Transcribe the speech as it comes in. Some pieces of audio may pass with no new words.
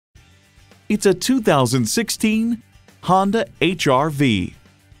It's a 2016 Honda HR-V.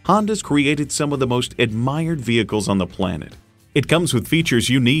 Honda's created some of the most admired vehicles on the planet. It comes with features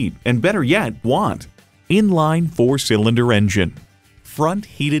you need, and better yet, want. Inline 4-cylinder engine, front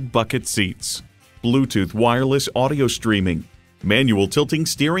heated bucket seats, Bluetooth wireless audio streaming, manual tilting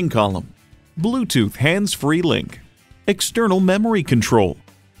steering column, Bluetooth hands-free link, external memory control,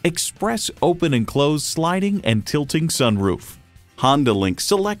 express open and close sliding and tilting sunroof, Honda Link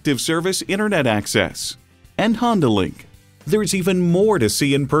selective service internet access, and Honda Link. There's even more to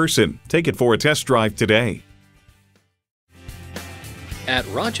see in person. Take it for a test drive today. At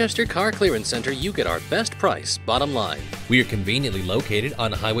Rochester Car Clearance Center, you get our best price, bottom line. We are conveniently located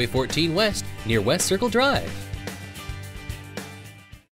on Highway 14 West, near West Circle Drive.